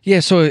use. Yeah.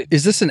 So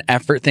is this an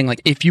effort thing?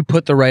 Like if you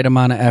put the right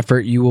amount of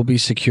effort, you will be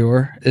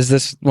secure. Is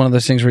this one of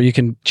those things where you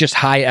can just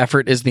high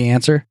effort is the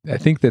answer? I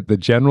think that the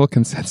general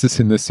consensus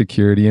in the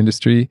security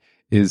industry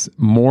is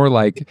more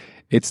like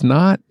it's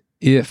not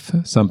if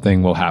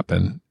something will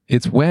happen.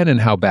 It's when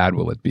and how bad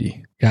will it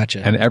be.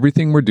 Gotcha. And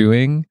everything we're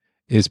doing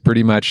is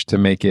pretty much to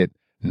make it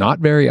not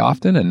very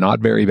often and not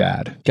very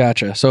bad.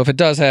 Gotcha. So if it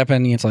does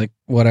happen, it's like,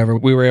 whatever,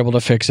 we were able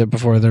to fix it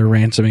before they're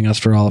ransoming us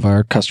for all of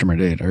our customer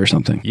data or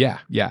something. Yeah,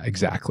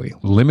 exactly.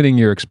 Limiting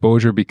your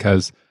exposure,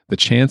 because the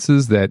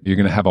chances that you're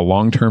going to have a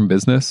long-term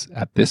business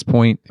at this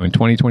point in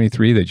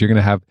 2023, that you're going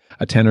to have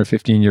a 10 or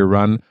 15-year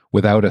run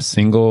without a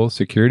single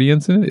security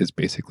incident is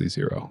basically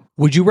zero.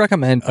 Would you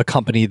recommend a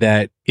company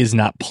that is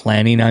not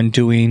planning on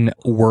doing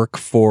work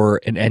for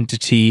an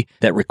entity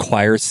that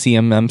requires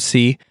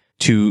CMMC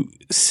to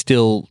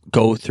still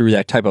go through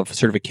that type of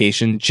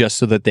certification just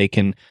so that they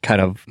can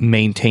kind of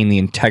maintain the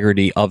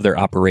integrity of their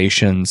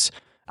operations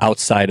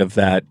outside of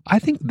that? I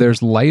think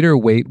there's lighter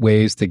weight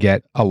ways to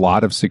get a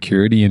lot of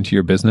security into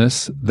your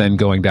business than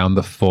going down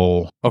the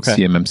full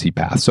CMMC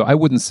path. So I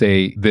wouldn't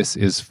say this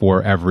is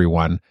for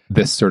everyone,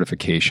 this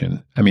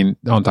certification. I mean,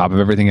 on top of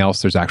everything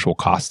else, there's actual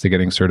costs to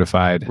getting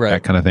certified,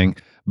 that kind of thing.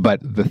 But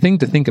the thing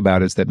to think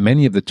about is that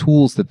many of the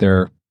tools that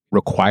they're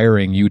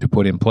requiring you to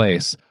put in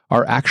place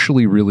are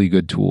actually really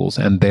good tools.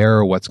 And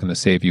they're what's going to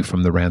save you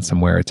from the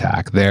ransomware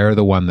attack. They're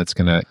the one that's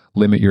going to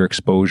limit your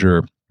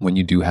exposure when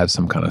you do have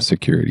some kind of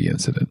security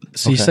incident.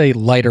 So you say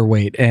lighter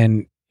weight,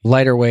 and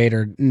lighter weight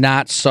or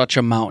not such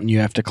a mountain you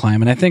have to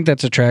climb. And I think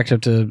that's attractive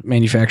to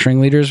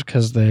manufacturing leaders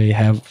because they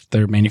have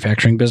their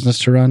manufacturing business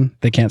to run.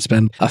 They can't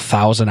spend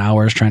 1,000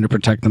 hours trying to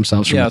protect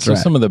themselves from a threat.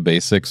 So some of the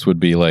basics would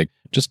be like,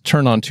 just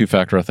turn on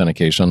two-factor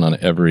authentication on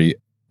every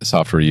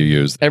software you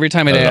use. Every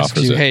time it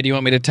asks you, hey, do you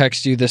want me to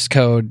text you this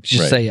code?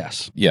 Just say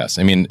yes. Yes.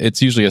 I mean,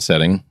 it's usually a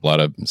setting. A lot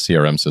of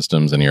CRM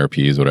systems and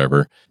ERPs,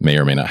 whatever, may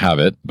or may not have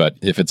it. But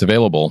if it's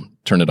available,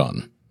 turn it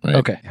on. Right?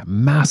 Okay. Yeah,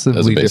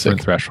 massively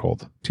different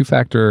threshold.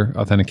 Two-factor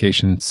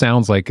authentication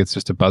sounds like it's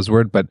just a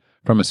buzzword, but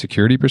from a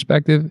security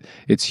perspective,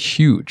 it's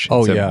huge.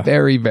 It's a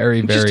very,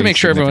 very, very just to make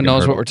sure everyone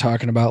knows what we're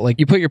talking about.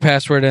 Like, you put your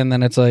password in,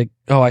 then it's like,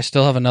 oh, I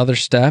still have another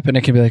step. And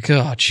it can be like,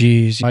 oh,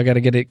 geez, I got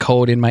to get a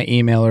code in my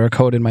email or a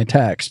code in my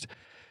text.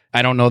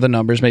 I don't know the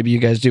numbers. Maybe you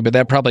guys do, but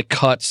that probably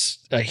cuts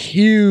a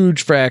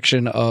huge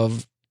fraction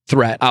of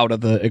threat out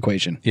of the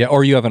equation. Yeah,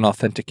 or you have an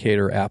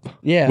authenticator app.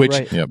 Yeah,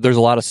 which there's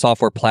a lot of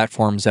software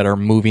platforms that are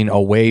moving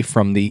away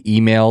from the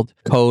emailed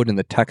code and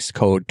the text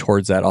code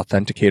towards that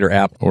authenticator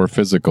app. Or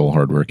physical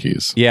hardware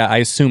keys. Yeah, I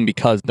assume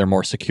because they're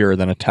more secure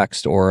than a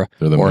text or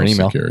an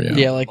email. Secure,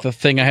 yeah, like the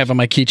thing I have on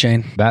my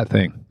keychain. That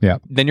thing, yeah.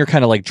 Then you're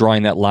kind of like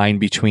drawing that line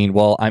between,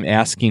 well, I'm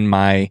asking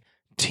my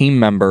team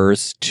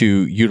members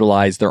to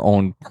utilize their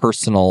own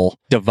personal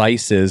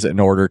devices in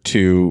order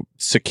to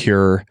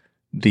secure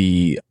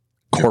the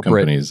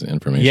corporate company's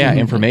information. Yeah,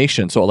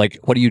 information. So like,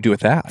 what do you do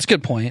with that? That's a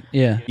good point.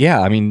 Yeah.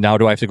 Yeah. I mean, now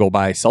do I have to go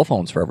buy cell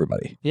phones for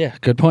everybody? Yeah.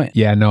 Good point.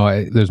 Yeah,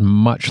 no, there's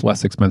much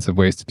less expensive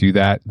ways to do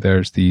that.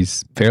 There's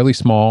these fairly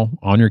small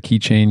on your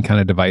keychain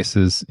kind of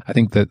devices. I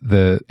think that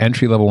the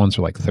entry level ones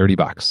are like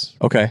 $30.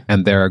 Okay.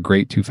 And they're a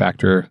great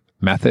two-factor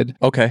method.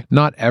 Okay.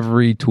 Not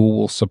every tool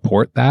will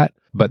support that,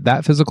 but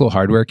that physical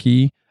hardware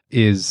key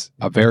is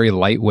a very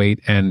lightweight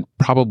and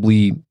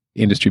probably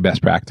industry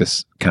best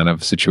practice kind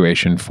of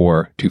situation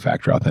for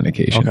two-factor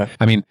authentication. Okay.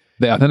 I mean,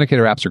 the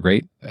authenticator apps are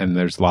great and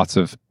there's lots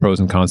of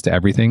pros and cons to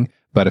everything,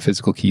 but a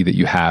physical key that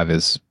you have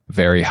is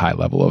very high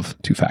level of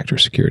two-factor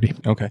security.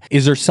 Okay.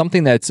 Is there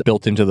something that's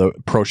built into the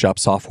ProShop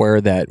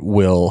software that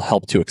will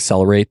help to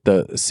accelerate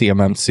the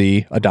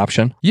CMMC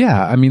adoption?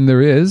 Yeah, I mean,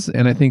 there is.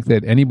 And I think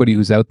that anybody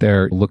who's out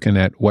there looking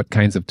at what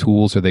kinds of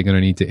tools are they going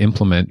to need to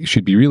implement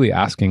should be really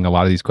asking a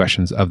lot of these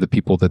questions of the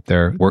people that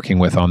they're working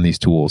with on these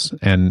tools.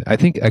 And I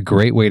think a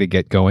great way to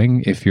get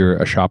going, if you're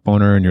a shop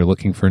owner and you're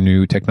looking for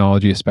new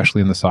technology,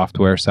 especially in the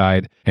software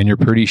side, and you're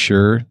pretty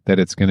sure that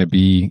it's going to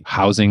be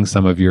housing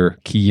some of your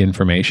key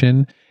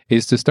information,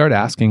 is to start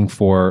asking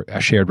for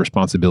a shared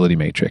responsibility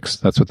matrix.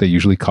 That's what they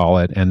usually call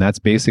it. And that's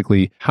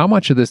basically, how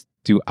much of this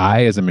do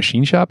I as a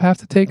machine shop have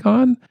to take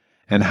on?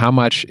 And how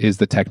much is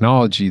the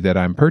technology that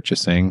I'm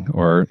purchasing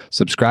or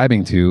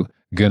subscribing to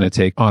going to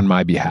take on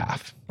my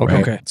behalf?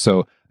 Okay.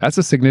 So that's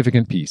a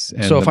significant piece.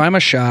 And so if I'm a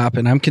shop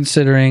and I'm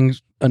considering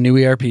a new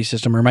ERP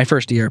system or my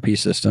first ERP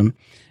system,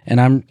 and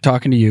I'm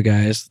talking to you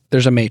guys,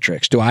 there's a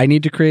matrix. Do I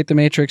need to create the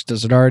matrix?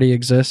 Does it already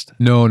exist?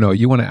 No.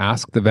 You want to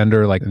ask the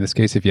vendor, like in this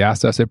case, if you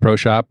asked us at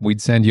ProShop,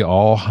 we'd send you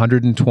all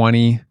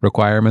 120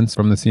 requirements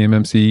from the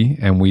CMMC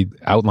and we'd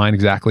outline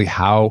exactly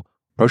how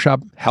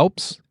ProShop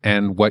helps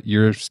and what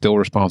you're still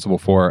responsible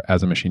for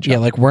as a machine shop. Yeah,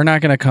 like we're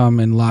not going to come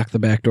and lock the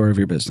back door of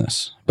your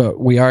business, but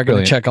we are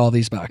going to check all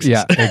these boxes.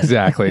 Yeah,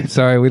 exactly.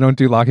 Sorry, we don't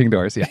do locking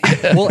doors. Yeah.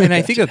 Well, and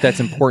I think that that's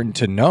important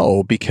to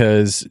know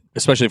because,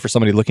 especially for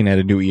somebody looking at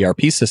a new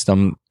ERP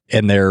system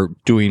and they're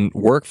doing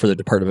work for the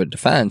Department of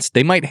Defense,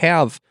 they might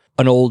have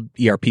an old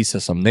ERP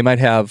system. They might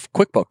have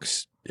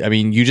QuickBooks. I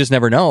mean, you just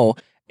never know.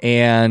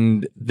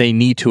 And they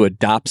need to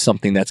adopt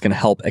something that's going to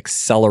help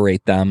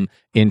accelerate them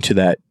into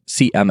that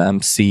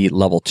CMMC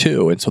level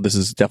 2. And so this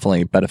is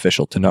definitely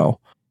beneficial to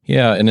know.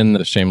 Yeah, and in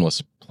the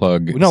shameless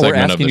plug No, we're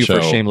segment asking of you the for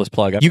a show, shameless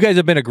plug. You guys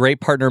have been a great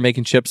partner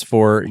making chips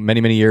for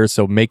many, many years,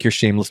 so make your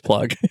shameless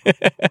plug.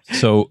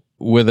 So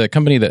with a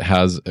company that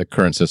has a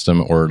current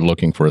system or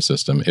looking for a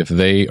system, if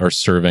they are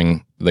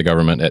serving the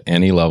government at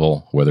any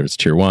level, whether it's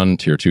tier 1,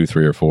 tier 2,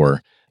 3, or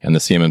 4, and the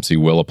CMMC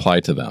will apply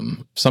to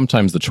them,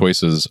 sometimes the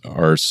choices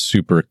are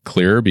super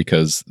clear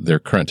because their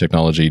current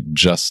technology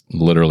just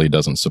literally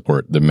doesn't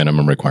support the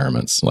minimum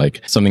requirements.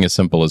 Like something as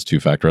simple as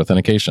two-factor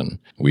authentication.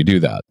 We do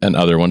that, and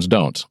other ones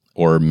don't.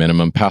 Or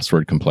minimum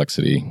password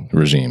complexity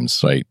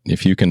regimes. Like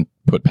if you can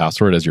put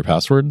password as your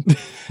password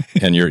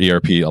and your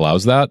ERP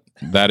allows that,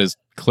 that is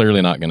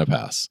clearly not going to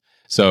pass.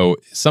 So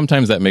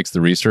sometimes that makes the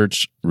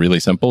research really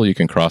simple. You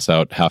can cross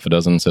out half a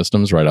dozen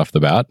systems right off the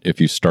bat if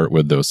you start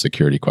with those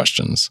security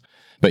questions.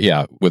 But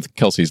yeah, with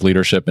Kelsey's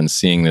leadership and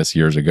seeing this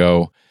years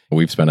ago,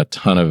 we've spent a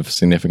ton of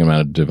significant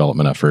amount of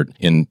development effort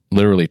in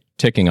literally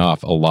ticking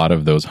off a lot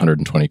of those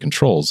 120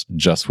 controls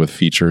just with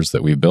features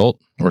that we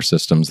built or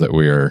systems that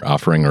we are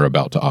offering or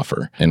about to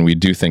offer. And we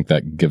do think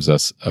that gives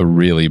us a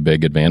really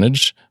big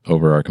advantage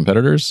over our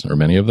competitors, or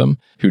many of them,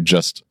 who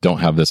just don't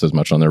have this as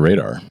much on their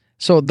radar.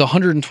 So the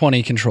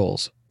 120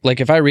 controls, like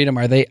if I read them,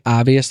 are they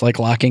obvious, like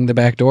locking the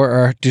back door,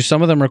 or do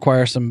some of them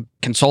require some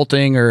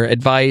consulting or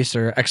advice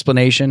or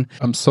explanation?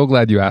 I'm so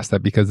glad you asked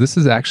that, because this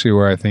is actually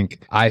where I think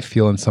I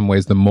feel in some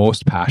ways the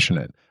most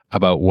passionate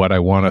about what I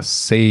want to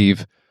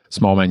save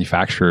small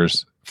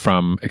manufacturers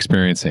from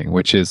experiencing,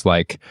 which is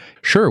like,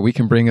 sure, we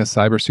can bring a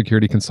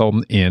cybersecurity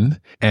consultant in.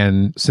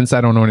 And since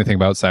I don't know anything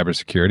about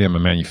cybersecurity, I'm a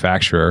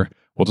manufacturer,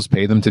 we'll just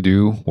pay them to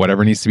do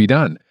whatever needs to be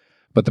done.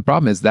 But the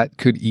problem is that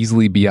could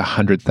easily be a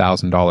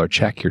 $100,000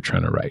 check you're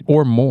trying to write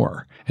or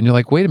more. And you're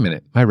like, wait a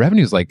minute, my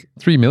revenue is like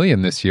 $3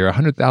 million this year.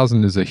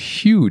 100,000 is a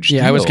huge deal.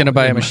 Yeah, I was going to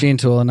buy a machine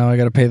tool and now I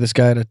got to pay this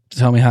guy to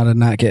tell me how to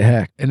not get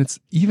hacked. And it's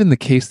even the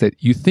case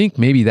that you think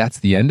maybe that's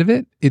the end of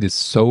it. It is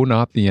so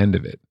not the end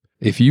of it.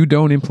 If you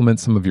don't implement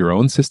some of your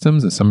own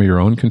systems and some of your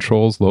own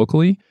controls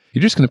locally,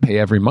 you're just going to pay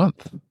every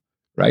month,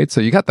 right?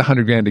 So you got the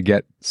 $100,000 to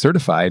get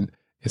certified.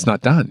 It's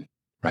not done.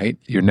 Right?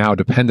 You're now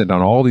dependent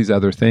on all these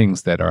other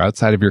things that are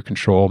outside of your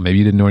control, maybe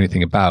you didn't know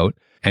anything about,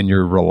 and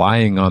you're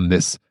relying on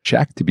this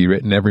check to be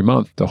written every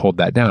month to hold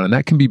that down. And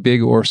that can be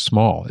big or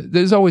small.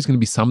 There's always going to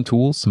be some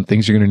tools, some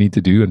things you're going to need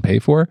to do and pay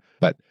for,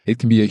 but it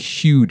can be a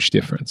huge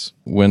difference.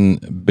 When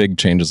big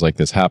changes like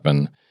this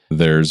happen,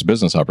 there's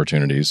business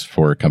opportunities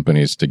for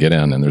companies to get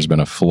in. And there's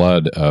been a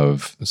flood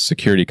of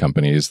security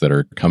companies that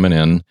are coming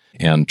in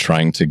and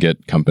trying to get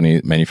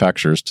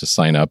manufacturers to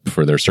sign up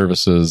for their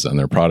services and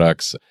their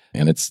products.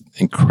 And it's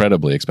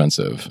incredibly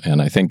expensive.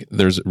 And I think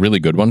there's really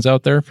good ones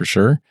out there for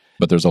sure,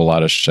 but there's a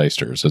lot of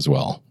shysters as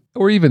well.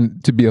 Or even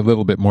to be a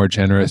little bit more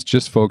generous,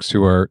 just folks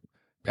who are,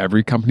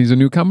 every company's a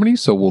new company,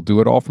 so we'll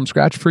do it all from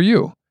scratch for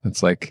you.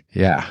 It's like,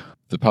 yeah.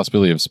 The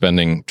possibility of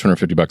spending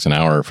 $250 an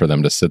hour for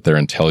them to sit there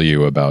and tell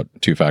you about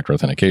two-factor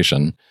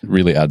authentication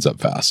really adds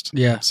up fast.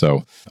 Yeah.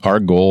 So our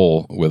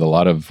goal with a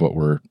lot of what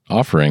we're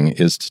offering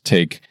is to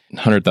take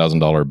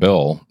 $100,000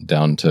 bill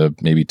down to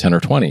maybe 10 or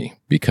 20,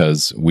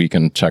 because we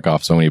can check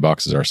off so many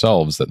boxes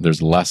ourselves that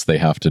there's less they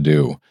have to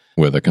do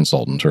with a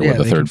consultant or with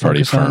a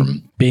third-party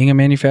firm. Being a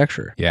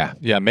manufacturer. Yeah.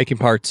 Yeah, making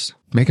parts.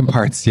 Making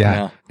parts,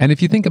 yeah. And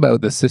if you think about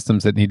the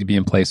systems that need to be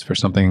in place for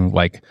something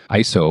like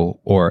ISO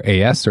or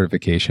AS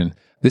certification,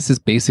 this is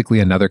basically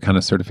another kind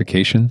of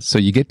certification. So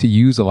you get to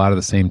use a lot of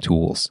the same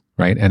tools,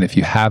 right? And if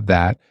you have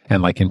that,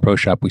 and like in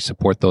ProShop, we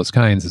support those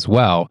kinds as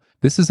well,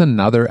 this is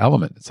another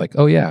element. It's like,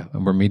 oh yeah,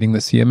 and we're meeting the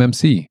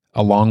CMMC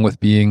along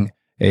with being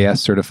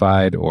AS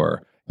certified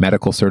or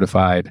medical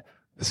certified.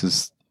 This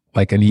is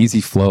like an easy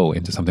flow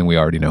into something we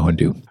already know and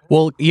do.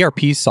 Well,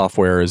 ERP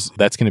software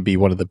that's going to be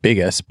one of the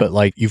biggest, but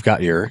like you've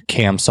got your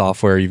CAM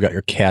software, you've got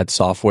your CAD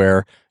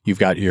software, you've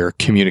got your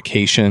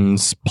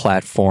communications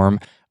platform.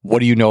 What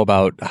do you know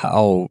about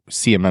how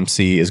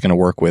CMMC is going to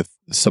work with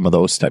some of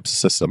those types of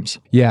systems?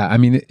 Yeah, I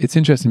mean, it's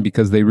interesting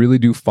because they really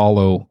do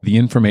follow the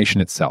information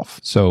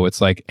itself. So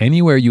it's like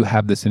anywhere you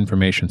have this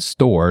information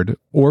stored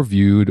or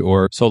viewed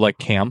or... So like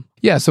CAM?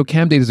 Yeah, so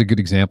CAM data is a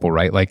good example,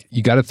 right? Like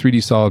you got a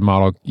 3D solid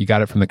model, you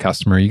got it from the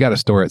customer, you got to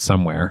store it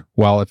somewhere.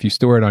 Well, if you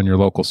store it on your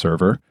local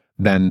server,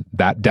 then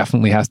that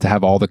definitely has to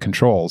have all the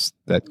controls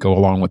that go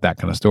along with that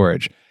kind of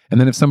storage. And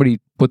then if somebody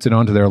puts it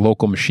onto their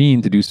local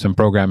machine to do some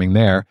programming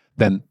there,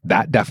 then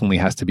that definitely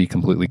has to be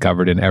completely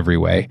covered in every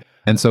way.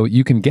 And so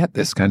you can get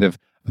this kind of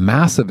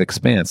massive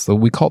expanse. So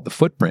we call it the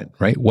footprint,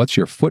 right? What's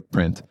your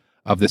footprint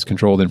of this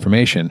controlled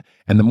information?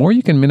 And the more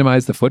you can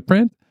minimize the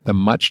footprint, the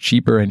much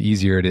cheaper and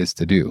easier it is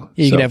to do.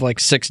 You could have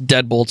like 6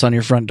 deadbolts on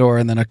your front door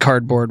and then a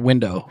cardboard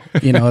window.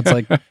 You know, it's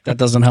like, that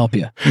doesn't help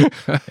you.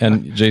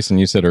 And Jason,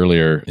 you said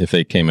earlier, if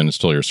they came in and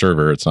stole your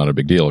server, it's not a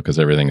big deal because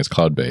everything is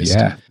cloud-based.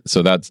 Yeah.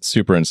 So that's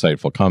super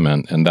insightful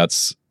comment. And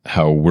that's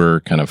how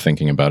we're kind of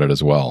thinking about it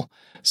as well.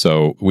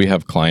 So we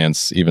have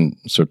clients, even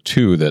so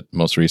 2 that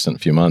most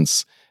recent few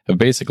months have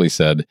basically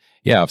said,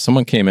 yeah, if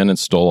someone came in and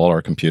stole all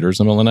our computers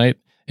in the middle of the night,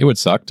 it would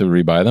suck to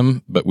rebuy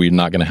them, but we're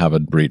not going to have a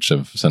breach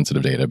of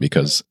sensitive data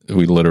because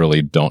we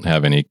literally don't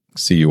have any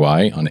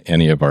CUI on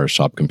any of our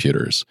shop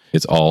computers.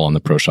 It's all on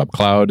the ProShop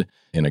cloud,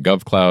 in a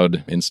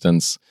GovCloud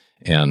instance,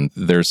 And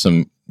there's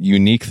some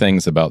unique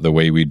things about the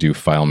way we do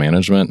file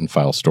management and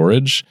file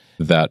storage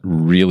that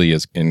really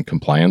is in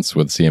compliance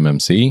with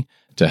CMMC,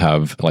 to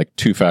have like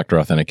two-factor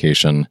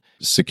authentication,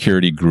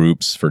 security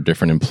groups for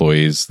different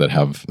employees that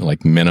have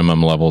like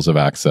minimum levels of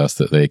access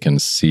that they can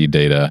see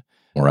data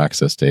or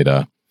access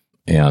data,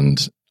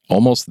 and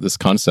almost this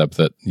concept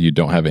that you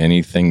don't have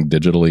anything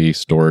digitally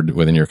stored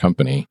within your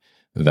company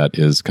that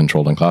is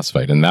controlled and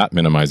classified. And that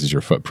minimizes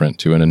your footprint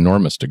to an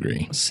enormous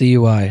degree.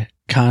 CUI,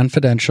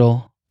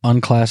 confidential,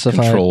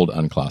 unclassified. Controlled,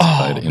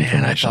 unclassified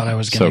information. Man, I thought I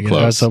was going to get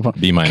that. So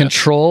B-.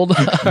 Controlled,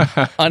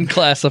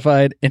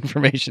 unclassified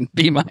information,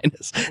 B-.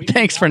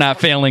 Thanks for not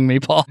failing me,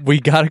 Paul. We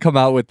got to come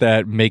out with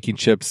that Making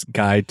Chips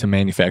Guide to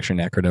Manufacturing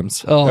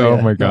Acronyms.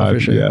 Oh my God, for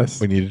sure.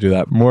 yes. We need to do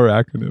that. More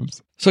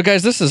acronyms. So,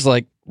 guys, this is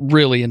like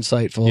really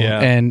insightful.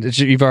 Yeah. And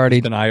you've already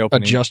It's been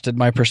eye-opening. adjusted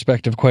my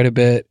perspective quite a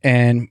bit.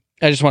 And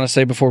I just want to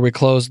say before we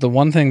close, the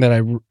one thing that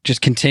I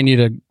just continue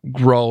to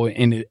grow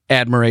in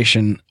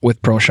admiration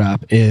with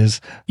ProShop is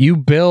you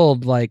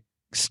build like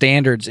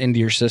standards into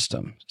your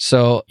system.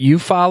 So you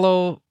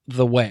follow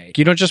the way.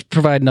 You don't just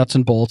provide nuts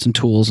and bolts and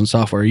tools and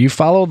software. You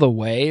follow the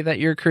way that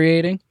you're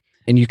creating,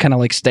 and you kind of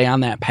like stay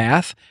on that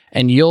path,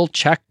 and you'll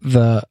check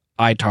the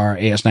ITAR,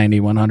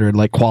 AS9100,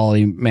 like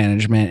quality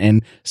management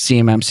and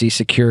CMMC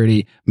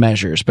security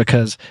measures,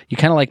 because you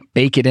kind of like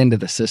bake it into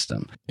the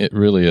system. It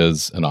really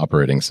is an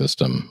operating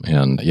system.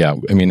 And yeah,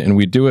 I mean, and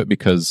we do it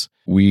because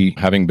we,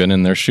 having been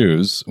in their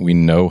shoes, we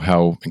know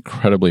how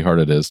incredibly hard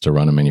it is to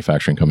run a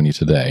manufacturing company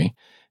today.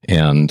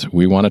 And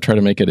we want to try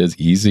to make it as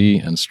easy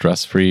and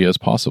stress-free as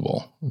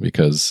possible,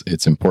 because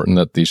it's important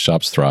that these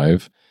shops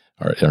thrive.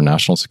 Our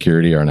national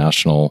security, our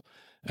national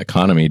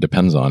economy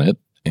depends on it.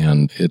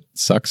 And it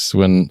sucks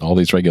when all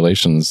these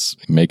regulations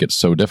make it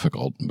so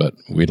difficult, but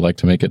we'd like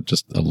to make it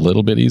just a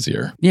little bit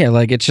easier. Yeah,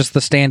 like it's just the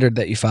standard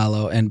that you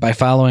follow. And by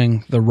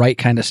following the right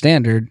kind of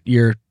standard,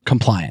 you're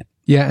compliant.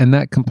 Yeah, and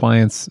that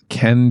compliance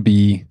can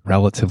be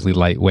relatively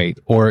lightweight,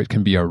 or it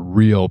can be a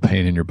real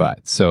pain in your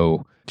butt.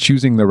 So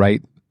choosing the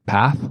right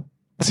path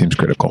seems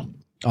critical.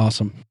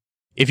 Awesome.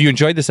 If you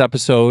enjoyed this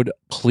episode,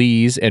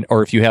 please,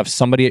 or if you have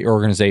somebody at your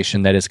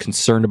organization that is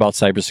concerned about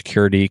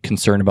cybersecurity,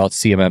 concerned about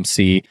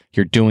CMMC,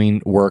 you're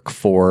doing work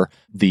for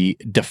the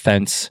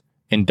defense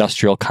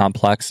industrial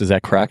complex, is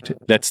that correct?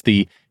 That's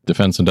the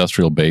Defense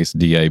Industrial Base,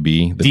 DIB.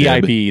 The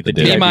DIB. The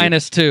B-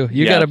 too.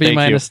 You got to B-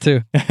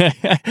 too.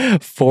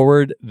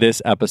 Forward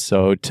this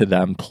episode to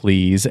them,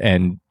 please,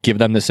 and give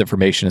them this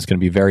information. It's going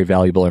to be very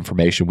valuable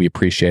information. We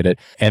appreciate it.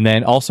 And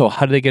then also,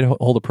 how do they get a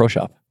hold of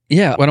ProShop?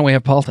 Yeah. Why don't we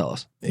have Paul tell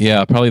us?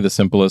 Yeah, probably the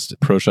simplest,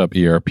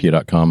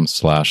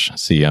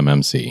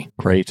 proshoperp.com/CMMC.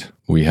 Great.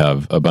 We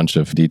have a bunch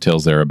of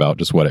details there about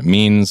just what it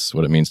means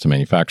to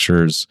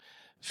manufacturers,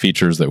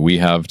 features that we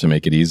have to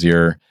make it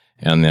easier,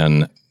 and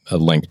then a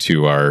link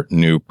to our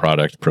new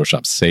product,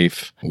 ProShop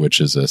Safe,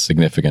 which is a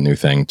significant new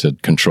thing to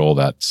control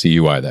that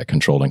CUI, that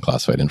controlled and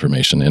classified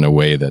information, in a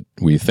way that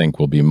we think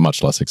will be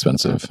much less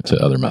expensive to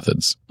other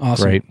methods.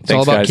 Awesome. Great. It's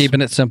all about keeping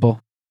it simple.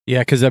 Yeah,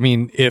 because I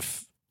mean,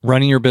 if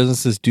running your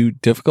business is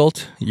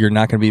difficult, you're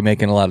not going to be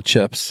making a lot of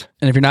chips.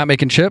 And if you're not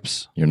making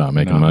chips, You're not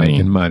making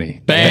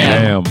money.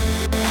 Bam.